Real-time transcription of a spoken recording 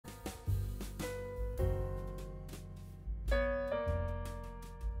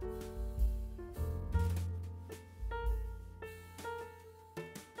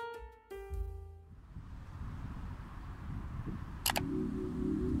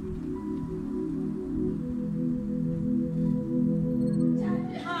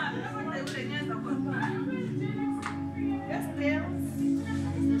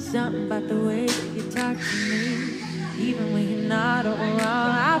something about the way that you talk to me. Even when you're not around,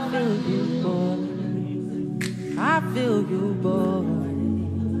 I feel you, boy. I feel you, boy.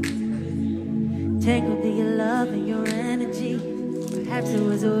 Tangled in your love and your energy. Perhaps it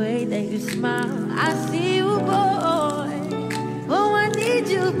was the way that you smile. I see you, boy. Oh, I need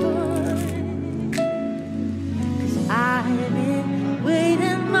you, boy. 'Cause I've been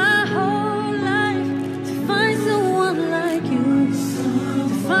waiting my whole life to find someone like you.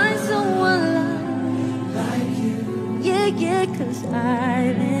 To find someone like you. Yeah, yeah, 'cause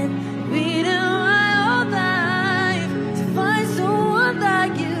I've been waiting my whole life to find someone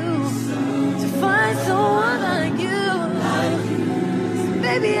like you. To find someone like you.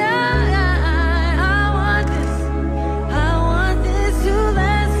 Baby, I want this to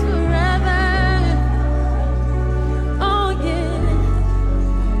last forever. Oh yeah.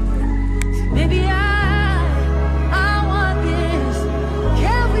 Baby, I want this.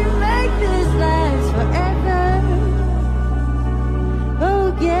 Can we make this last forever? Oh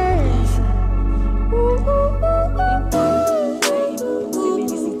yes. Ooh, ooh, ooh, ooh, ooh.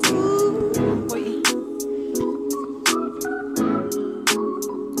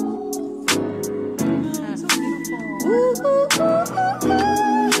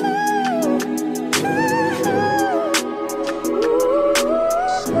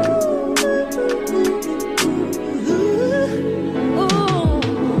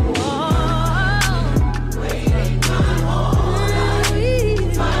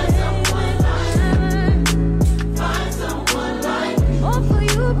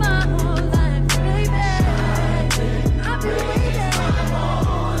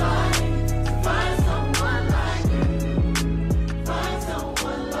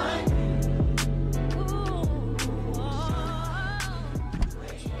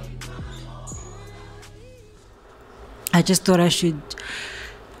 I just thought I should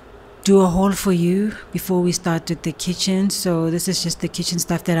do a haul for you before we start with the kitchen. So this is just the kitchen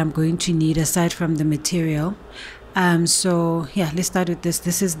stuff that I'm going to need aside from the material. So yeah, let's start with this.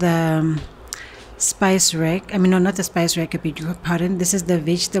 This is the spice rack. I mean, no, not the spice rack, I beg your pardon. This is the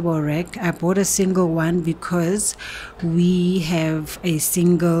vegetable rack. I bought a single one because we have a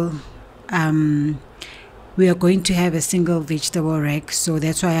single we are going to have a single vegetable rack, so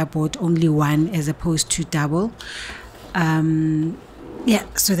that's why I bought only one as opposed to double. Yeah,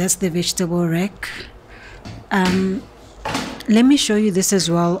 so that's the vegetable rack. Let me show you this as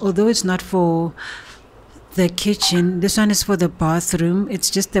well. Although it's not for the kitchen, this one is for the bathroom. It's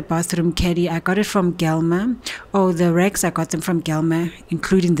just the bathroom caddy. I got it from Gelma. Oh, the racks, I got them from Gelma,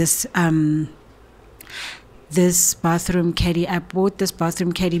 including this this bathroom caddy. I bought this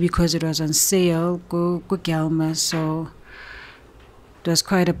bathroom caddy because it was on sale. Go Gelma. So it was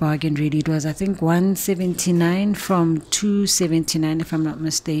quite a bargain, really. It was, I think, $179 from $279, if I'm not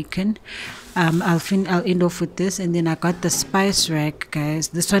mistaken. I'll end off with this, and then I got the spice rack, guys.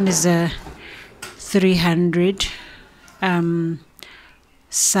 This one is a 300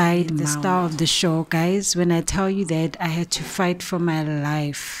 side, the star of the show, guys. When I tell you that I had to fight for my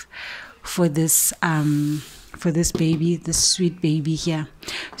life for this baby, this sweet baby here.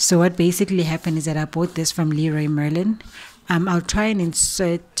 So what basically happened is that I bought this from Leroy Merlin. I'll try and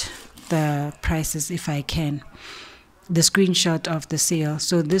insert the prices if I can, the screenshot of the sale.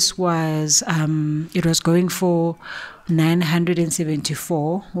 So this was it was going for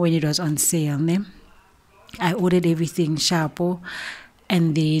 $974 when it was on sale, ne? I ordered everything sharpo,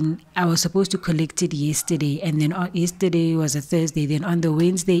 and then I was supposed to collect it yesterday, and then yesterday was a Thursday. Then on the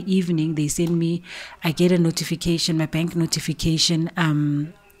Wednesday evening they send me, I get a notification, my bank notification,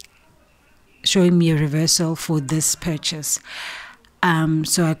 showing me a reversal for this purchase.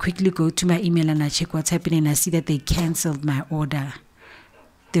 So I quickly go to my email and I check what's happening, and I see that they cancelled my order.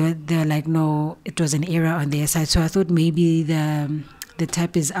 They're like, no, it was an error on their side. So I thought maybe the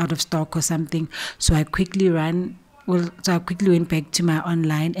type is out of stock or something. So I quickly went back to my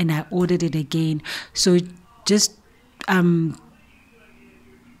online and I ordered it again. So just not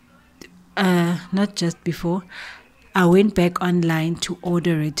just before, I went back online to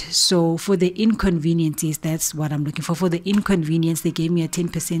order it. So for the inconveniences, that's what I'm looking for. For the inconvenience, they gave me a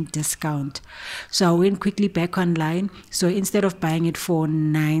 10% discount. So I went quickly back online. So instead of buying it for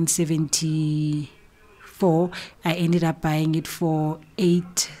 $974, I ended up buying it for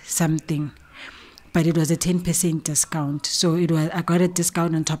 $8 something. But it was a 10% discount. So I got a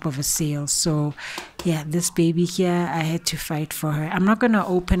discount on top of a sale. So yeah, this baby here, I had to fight for her. I'm not gonna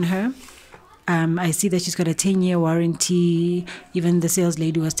open her. I see that she's got a 10-year warranty. Even the sales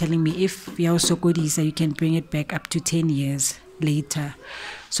lady was telling me if you're so good, so you can bring it back up to 10 years later.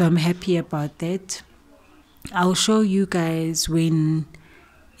 So I'm happy about that. I'll show you guys when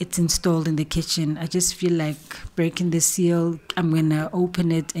it's installed in the kitchen. I just feel like breaking the seal. I'm gonna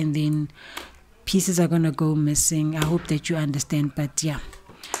open it and then pieces are gonna go missing. I hope that you understand, but yeah.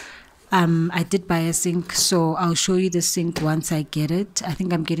 I did buy a sink, so I'll show you the sink once I get it. I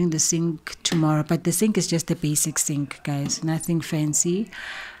think I'm getting the sink tomorrow, but the sink is just a basic sink, guys, nothing fancy.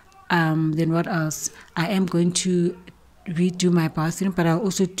 Then what else? I am going to redo my bathroom, but I'll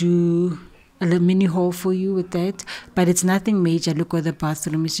also do a little mini haul for you with that. But it's nothing major. Look at the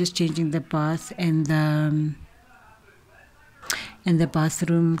bathroom. It's just changing the bath and the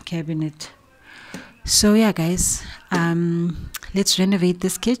bathroom cabinet. So yeah, guys, let's renovate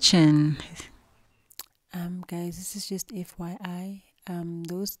this kitchen. Guys, this is just FYI.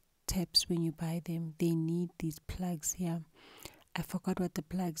 Those taps, when you buy them, they need these plugs here. I forgot what the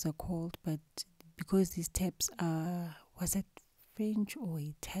plugs are called, but because these taps are, was it French or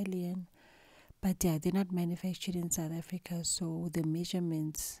Italian? But yeah, they're not manufactured in South Africa, so the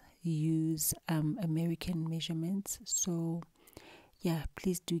measurements use American measurements. So yeah,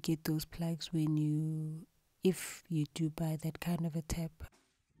 please do get those plugs if you do buy that kind of a tap.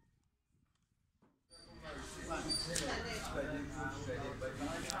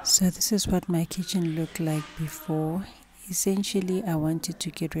 So this is what my kitchen looked like before. Essentially, I wanted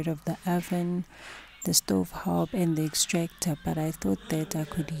to get rid of the oven, the stove hob and the extractor, but I thought that I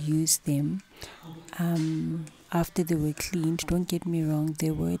could use them after they were cleaned. Don't get me wrong,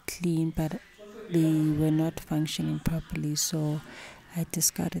 they were clean, but they were not functioning properly, so I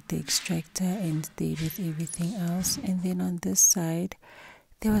discarded the extractor and stayed with everything else. And then on this side,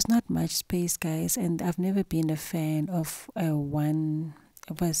 there was not much space, guys, and I've never been a fan of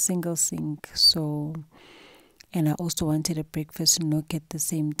a single sink. So, and I also wanted a breakfast nook at the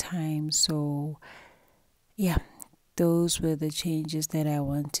same time. So yeah, those were the changes that I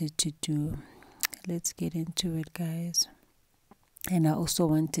wanted to do. Let's get into it, guys. And I also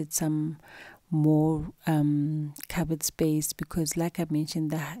wanted some more cupboard space, because like I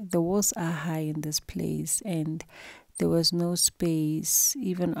mentioned, the walls are high in this place and there was no space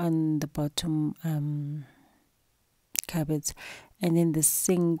even on the bottom cupboards. And then the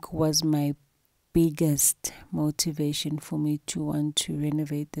sink was my biggest motivation for me to want to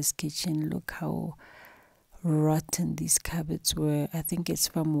renovate this kitchen. Look how rotten these cupboards were. I think it's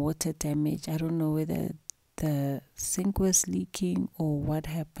from water damage. I don't know whether the sink was leaking or what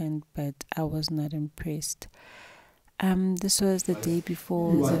happened, but I was not impressed. This was the day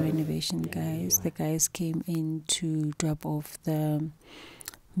before the renovation, guys. The guys came in to drop off the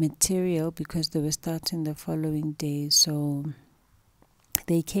material because they were starting the following day. So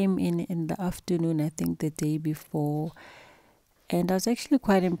they came in the afternoon, I think the day before, and I was actually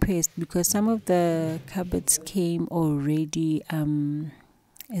quite impressed because some of the cupboards came already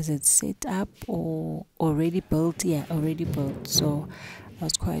is it set up or already built? Yeah, already built. So I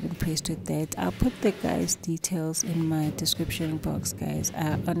was quite impressed with that. I'll put the guys' details in my description box, guys.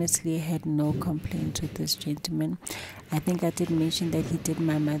 I honestly had no complaints with this gentleman. I think I did mention that he did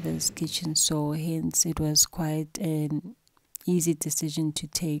my mother's kitchen, so hence it was quite an easy decision to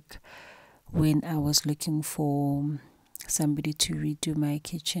take when I was looking for somebody to redo my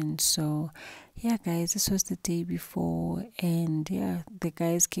kitchen. So yeah, guys, this was the day before, and yeah, the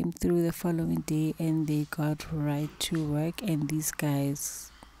guys came through the following day and they got right to work. And these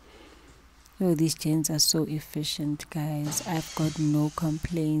guys, oh, these gents are so efficient, guys. I've got no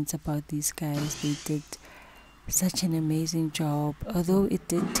complaints about these guys. They did such an amazing job, although it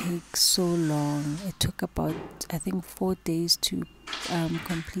did take so long. It took about, I think, 4 days to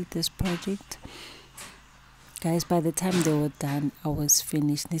complete this project. Guys, by the time they were done, I was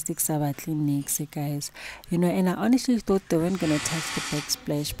finished. Guys, you know, and I honestly thought they weren't gonna touch the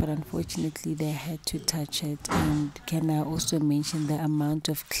backsplash, but unfortunately they had to touch it. And can I also mention the amount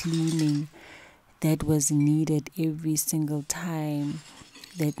of cleaning that was needed every single time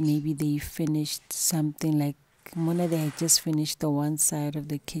that maybe they finished something? Like Mona, they had just finished the one side of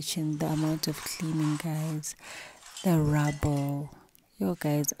the kitchen. The amount of cleaning, guys, the rubble. Yo,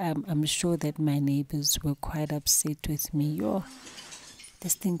 guys, I'm sure that my neighbors were quite upset with me. Yo,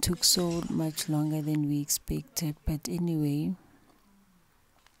 this thing took so much longer than we expected. But anyway,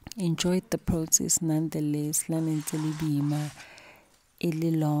 enjoyed the process nonetheless. Really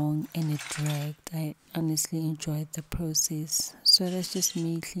long and it dragged. I honestly enjoyed the process. So that's just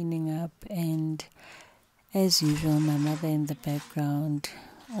me cleaning up, and as usual, my mother in the background.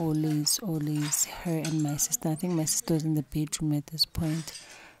 Always her and my sister. I think my sister was in the bedroom at this point.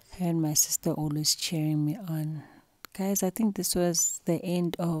 Her and my sister always cheering me on. Guys, I think this was the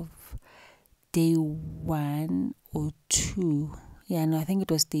end of day 1 or 2. Yeah, no, I think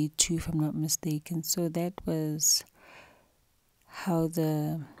it was day 2 if I'm not mistaken. So that was how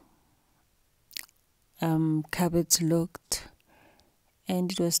the cupboards looked,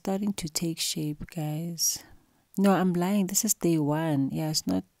 and it was starting to take shape, guys. No, I'm lying, this is day 1. Yeah, it's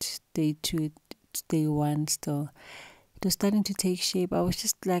not day 2, it's day 1 still. It was starting to take shape. I was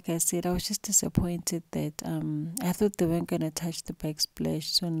just, like I said, I was just disappointed that I thought they weren't gonna touch the backsplash,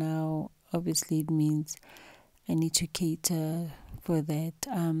 so now obviously it means I need to cater for that.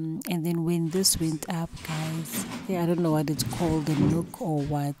 And then when this went up, guys, yeah, I don't know what it's called, a nook or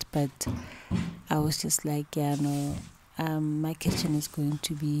what, but I was just like, yeah, no, my kitchen is going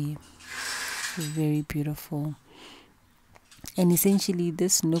to be very beautiful. And essentially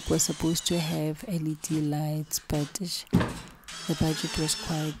this nook was supposed to have LED lights, but the budget was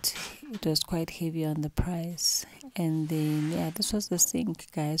quite heavy on the price. And then yeah, this was the sink,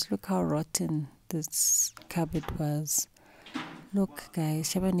 guys. Look how rotten this cupboard was. Look,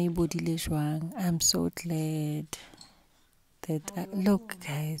 guys, I'm so glad that look,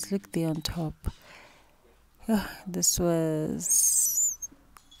 guys, look there on top. Oh, this was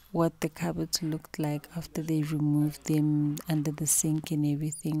what the cupboards looked like after they removed them under the sink and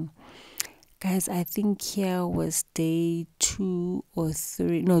everything. Guys, I think here was day 2 or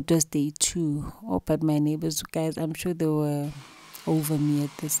 3. No, it was day 2. Oh, but my neighbors, guys, I'm sure they were over me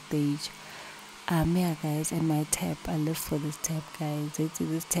at this stage. Yeah, guys, and my tap, I live for this tap, guys.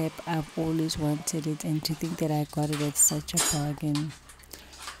 This tap, I've always wanted it, and to think that I got it at such a bargain.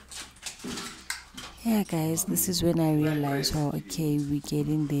 Yeah, guys, this is when I realized, oh, okay, we're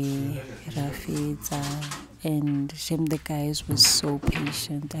getting the Rafita, and Shem, the guys was so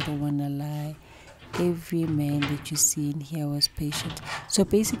patient. I don't want to lie. Every man that you see in here was patient. So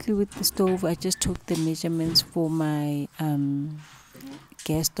basically with the stove, I just took the measurements for my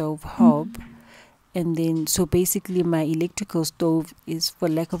gas stove hob. And then, so basically my electrical stove is, for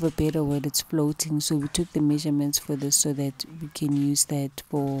lack of a better word, it's floating. So we took the measurements for this so that we can use that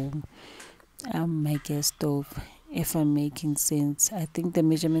for my gas stove, if I'm making sense. I think the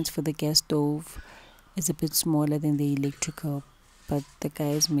measurements for the gas stove is a bit smaller than the electrical, but the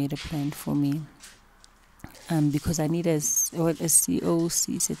guys made a plan for me. Because I need a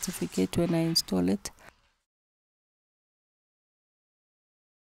COC certificate when I install it.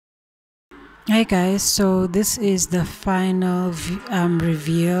 Hi guys, so this is the final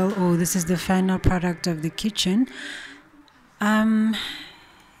reveal, or this is the final product of the kitchen.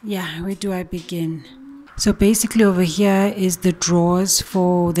 Yeah, where do I begin? So basically over here is the drawers.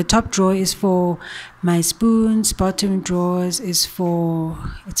 For the top drawer is for my spoons, bottom drawers is for,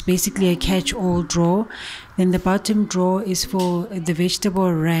 it's basically a catch-all drawer. Then the bottom drawer is for the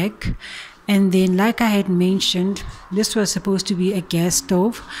vegetable rack. And then, like I had mentioned, this was supposed to be a gas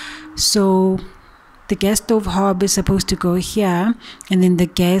stove. So the gas stove hob is supposed to go here, and then the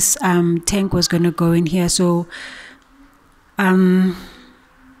gas tank was going to go in here. So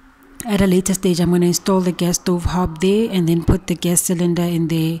at a later stage, I'm going to install the gas stove hob there, and then put the gas cylinder in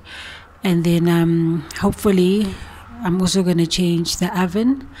there. And then hopefully I'm also going to change the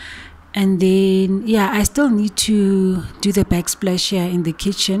oven. And then yeah, I still need to do the backsplash here in the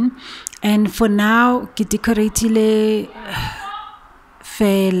kitchen. And for now, ke decoratile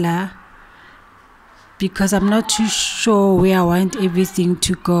fela, because I'm not too sure where I want everything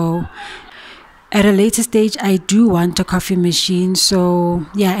to go. At a later stage, I do want a coffee machine. So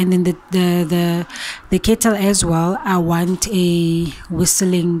yeah, and then the kettle as well. I want a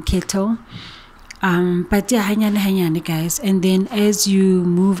whistling kettle. But yeah, hanyane guys. And then as you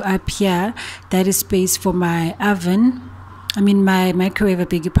move up here, that is space for my oven. I mean my microwave, I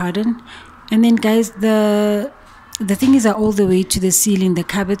beg your pardon. And then guys, the things are all the way to the ceiling. The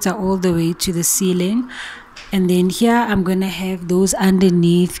cupboards are all the way to the ceiling. And then here I'm gonna have those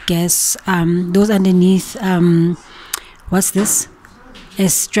underneath gas, what's this?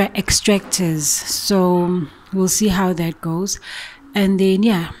 Extractors. So we'll see how that goes. And then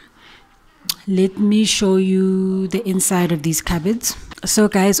yeah, let me show you the inside of these cupboards. So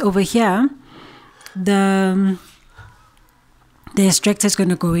guys, over here, the extractor is going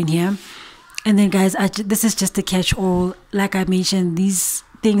to go in here. And then guys, this is just a catch-all. Like I mentioned, these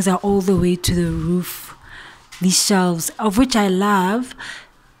things are all the way to the roof. These shelves, of which I love,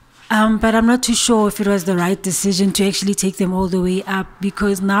 but I'm not too sure if it was the right decision to actually take them all the way up,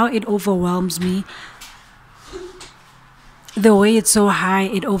 because now it overwhelms me. The way it's so high,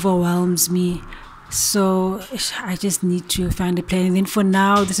 it overwhelms me. So I just need to find a plan. And then for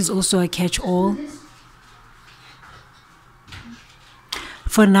now, this is also a catch-all.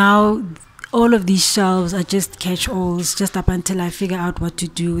 For now, all of these shelves are just catch-alls, just up until I figure out what to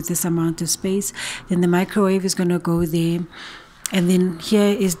do with this amount of space. Then the microwave is going to go there. And then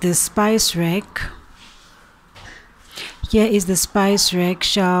here is the spice rack. here is the spice rack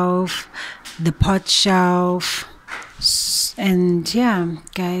shelf, the pot shelf, and yeah,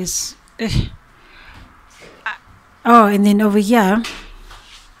 guys. Oh, and then over here,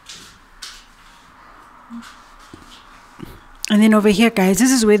 guys,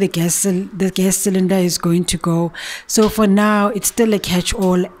 this is where the gas cylinder is going to go. So for now, it's still a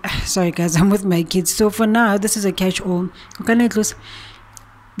catch-all. Sorry, guys, I'm with my kids. So for now, this is a catch-all.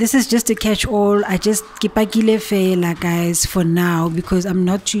 This is just a catch-all. I just kipakile fela, guys, for now, because I'm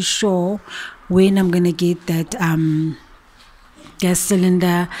not too sure when I'm gonna get that gas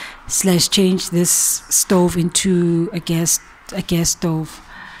cylinder / change this stove into a gas stove.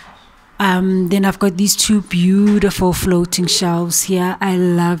 Then I've got these two beautiful floating shelves here. I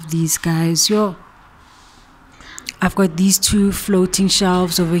love these, guys. I've got these two floating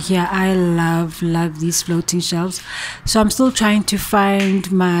shelves over here. I love these floating shelves. So I'm still trying to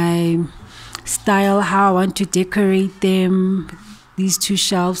find my style, how I want to decorate them. These two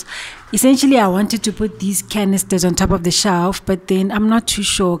shelves. Essentially, I wanted to put these canisters on top of the shelf, but then I'm not too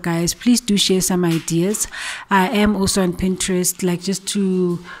sure, guys. Please do share some ideas. I am also on Pinterest, like just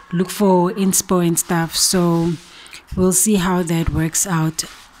to look for inspo and stuff. So we'll see how that works out.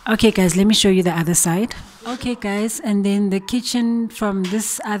 Okay, guys, let me show you the other side. Okay, guys, and then the kitchen from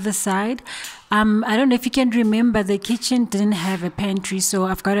this other side. I don't know if you can remember, the kitchen didn't have a pantry, so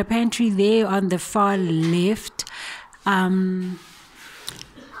I've got a pantry there on the far left.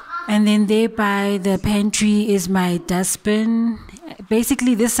 And then there by the pantry is my dustbin.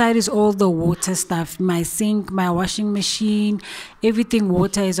 Basically, this side is all the water stuff. My sink, my washing machine, everything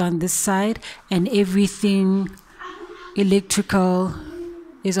water is on this side, and everything electrical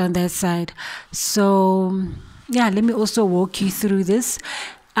is on that side. So yeah, let me also walk you through this.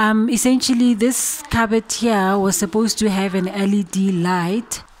 Essentially, this cupboard here was supposed to have an LED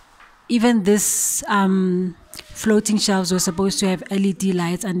light. Even this floating shelves were supposed to have LED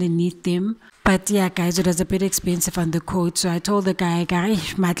lights underneath them. But yeah, guys, it was a bit expensive on the quote. So I told the guy,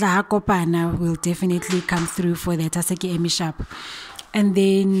 matla kopana will definitely come through for that Asaki Emi shop. And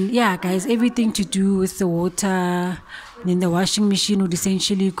then, yeah, guys, everything to do with the water. Then the washing machine would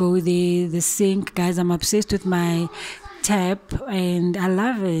essentially go there. The sink, guys, I'm obsessed with my tap and I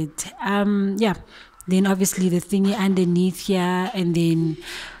love it. Yeah, then obviously the thingy underneath here, and then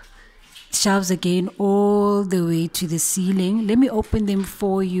shelves again all the way to the ceiling. Let me open them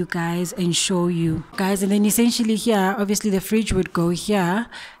for you guys and show you, guys. And then essentially here, obviously the fridge would go here,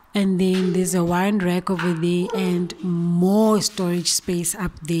 and then there's a wine rack over there and more storage space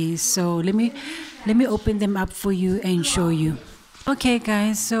up there. So let me open them up for you and show you. Okay,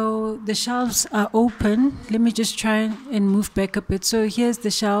 guys, so the shelves are open. Let me just try and move back a bit. So here's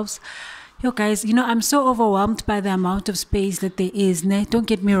the shelves. Yo, guys, you know, I'm so overwhelmed by the amount of space that there is. Don't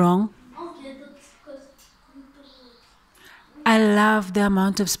get me wrong, I love the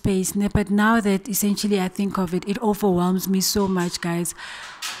amount of space, but now that essentially I think of it, it overwhelms me so much, guys.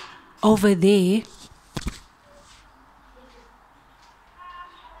 Over there,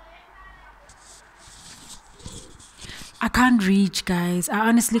 I can't reach, guys. I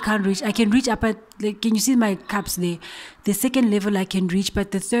honestly can't reach. I can reach up at, like, can you see my cups there? The second level I can reach,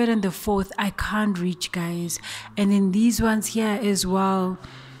 but the third and the fourth I can't reach, guys. And then these ones here as well,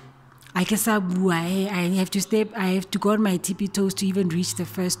 I guess I have to go on my tippy toes to even reach the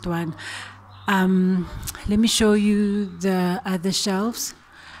first one. Let me show you the other shelves.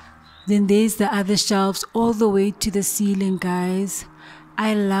 Then there's the other shelves all the way to the ceiling, guys.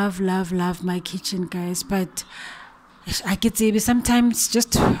 I love my kitchen, guys, but I could say sometimes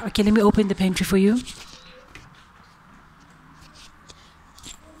just okay. Let me open the pantry for you.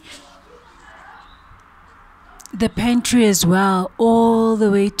 The pantry as well, all the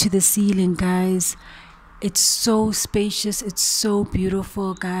way to the ceiling, guys. It's so spacious. It's so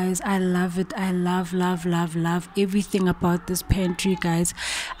beautiful, guys. I love it. I love everything about this pantry, guys.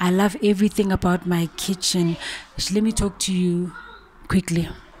 I love everything about my kitchen. Let me talk to you quickly.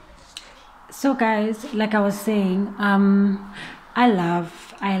 So, guys, like I was saying, I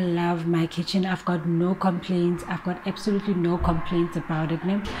love my kitchen. I've got no complaints. I've got absolutely no complaints about it.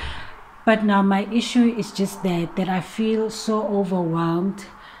 But now my issue is just that I feel so overwhelmed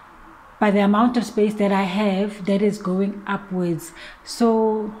by the amount of space that I have that is going upwards.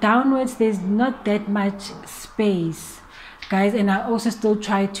 So downwards, there's not that much space, guys. And I also still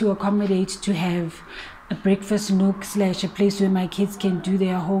try to accommodate to have a breakfast nook / a place where my kids can do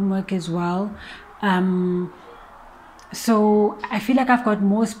their homework as well. So I feel like I've got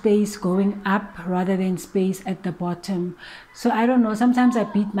more space going up rather than space at the bottom. So I don't know, sometimes I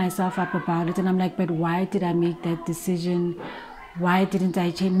beat myself up about it and I'm like, but why did I make that decision why didn't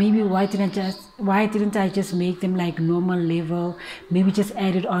I change? Maybe why didn't I just make them like normal level? Maybe just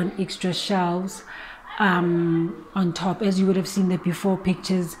added on extra shelves on top, as you would have seen the before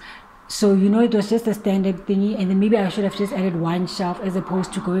pictures. So it was just a standard thingy, and then maybe I should have just added one shelf as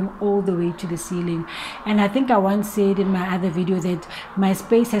opposed to going all the way to the ceiling. And I think I once said in my other video that my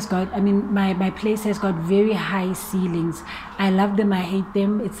space has got, my place has got very high ceilings. I love them, I hate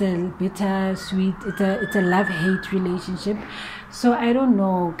them. It's a bittersweet, it's a love-hate relationship. So I don't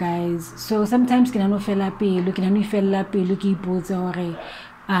know, guys. So sometimes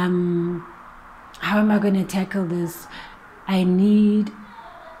how am I going to tackle this? I need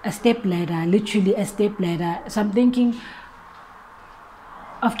a step ladder, literally a step ladder. So I'm thinking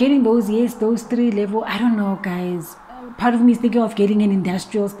of getting those 3 level. I don't know, guys. Part of me is thinking of getting an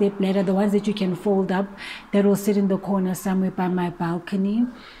industrial step ladder, the ones that you can fold up, that will sit in the corner somewhere by my balcony.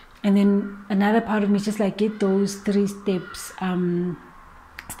 And then another part of me is just like get those 3 steps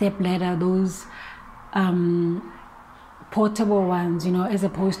step ladder, those portable ones, as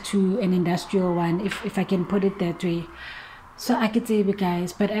opposed to an industrial one, if I can put it that way. So I could say,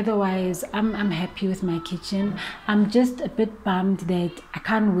 guys, but otherwise I'm happy with my kitchen. I'm just a bit bummed that I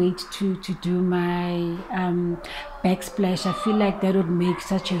can't wait to do my backsplash. I feel like that would make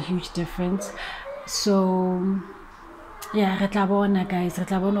such a huge difference. So yeah, guys,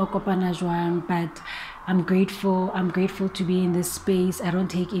 but I'm grateful to be in this space. I don't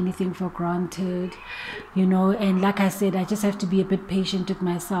take anything for granted, and like I said, I just have to be a bit patient with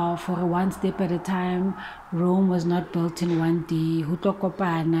myself, for one step at a time. Rome was not built in one day.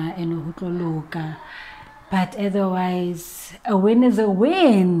 But otherwise, a win is a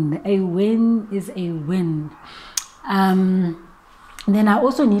win. A win is a win. Then I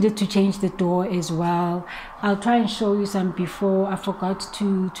also needed to change the door as well. I'll try and show you some before. I forgot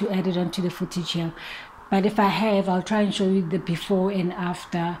to add it onto the footage here, but if I have, I'll try and show you the before and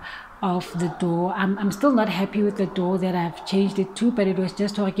after of the door. I'm still not happy with the door that I've changed it to, but it was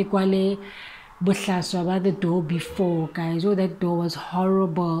just about the door before, guys. Oh, that door was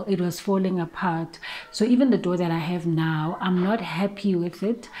horrible. It was falling apart. So even the door that I have now, I'm not happy with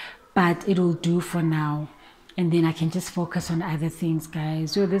it, but it'll do for now. And then I can just focus on other things,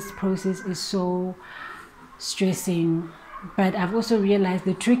 guys. So this process is so stressing. But I've also realized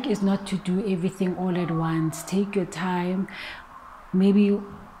the trick is not to do everything all at once. Take your time. Maybe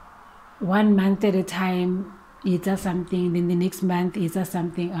 1 month at a time, it does something. Then the next month, it does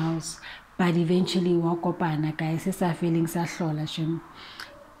something else. But eventually, walk up, guys. It's a feeling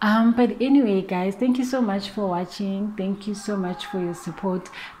but anyway, guys, thank you so much for watching. Thank you so much for your support.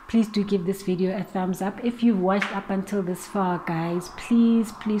 Please do give this video a thumbs up if you've watched up until this far, guys.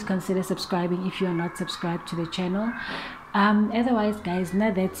 Please consider subscribing if you are not subscribed to the channel. Otherwise, guys,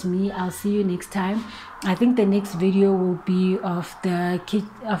 now that's me. I'll see you next time. I think the next video will be of the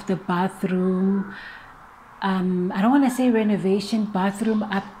bathroom. I don't want to say renovation, bathroom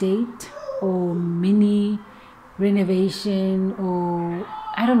update, or mini renovation, or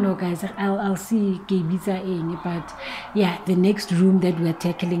I don't know, guys. I'll see but yeah, the next room that we're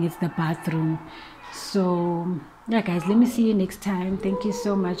tackling is the bathroom. So yeah, guys, let me see you next time. Thank you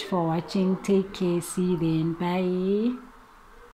so much for watching. Take care. See you then. Bye.